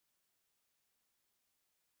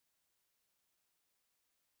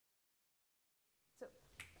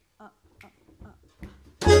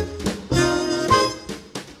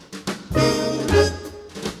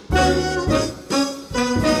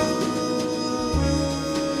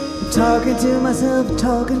Talking to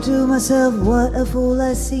myself, what a fool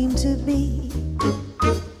I seem to be.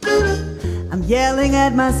 I'm yelling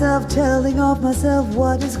at myself, telling off myself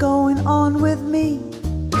what is going on with me.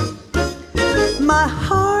 My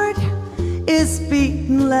heart is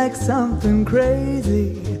beating like something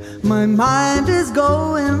crazy. My mind is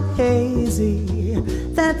going hazy.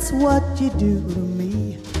 That's what you do to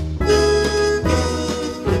me.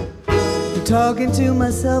 Talking to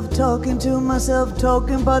myself,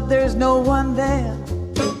 talking, but there's no one there.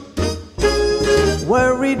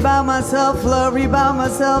 Worried about myself, flurried about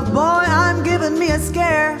myself, boy, I'm giving me a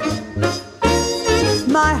scare.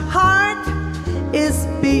 My heart is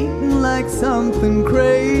beating like something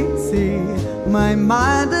crazy. My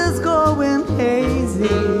mind is going hazy.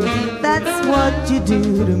 That's what you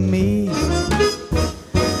do to me.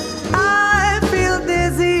 I feel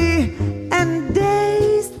dizzy and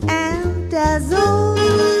dazed and dazzled.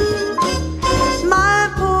 My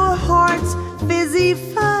poor heart's fizzy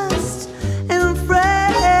fast and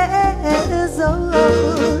frazzled.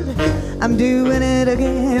 I'm doing it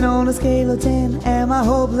again on a scale of 10. Am I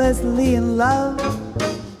hopelessly in love?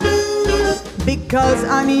 Because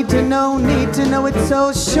I need to know it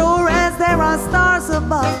so sure as there are stars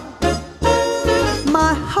above.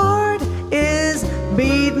 My heart is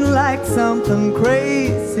beating like something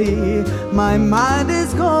crazy. My mind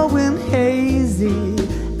is going hazy.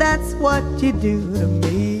 That's what you do to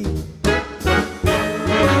me.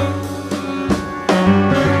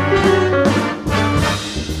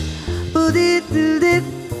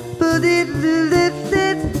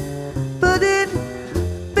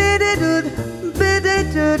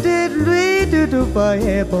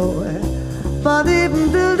 Yeah, boy.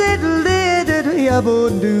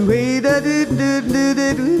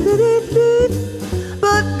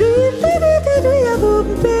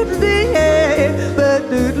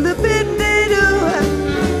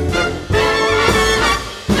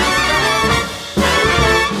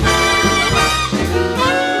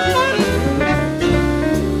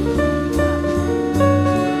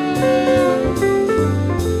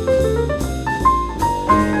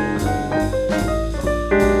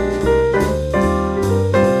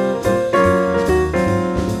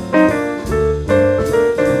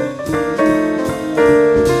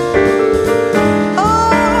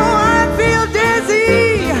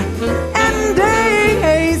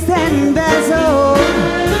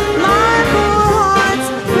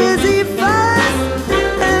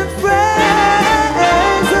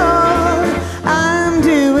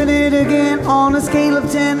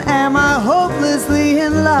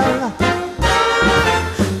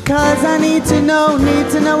 Need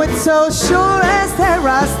to know it so sure as there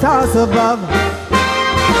are stars above.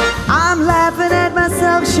 I'm laughing at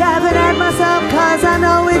myself, shouting at myself, cause I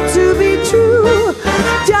know it to be true.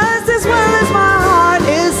 Just as well as my heart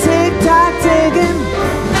is tick-tock ticking.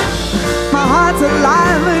 My heart's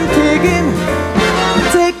alive and kicking.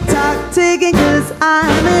 Tick-tock ticking, cause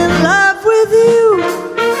I'm in love with you.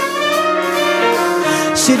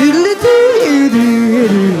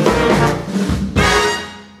 Shoo-doo-doo-doo-doo-doo.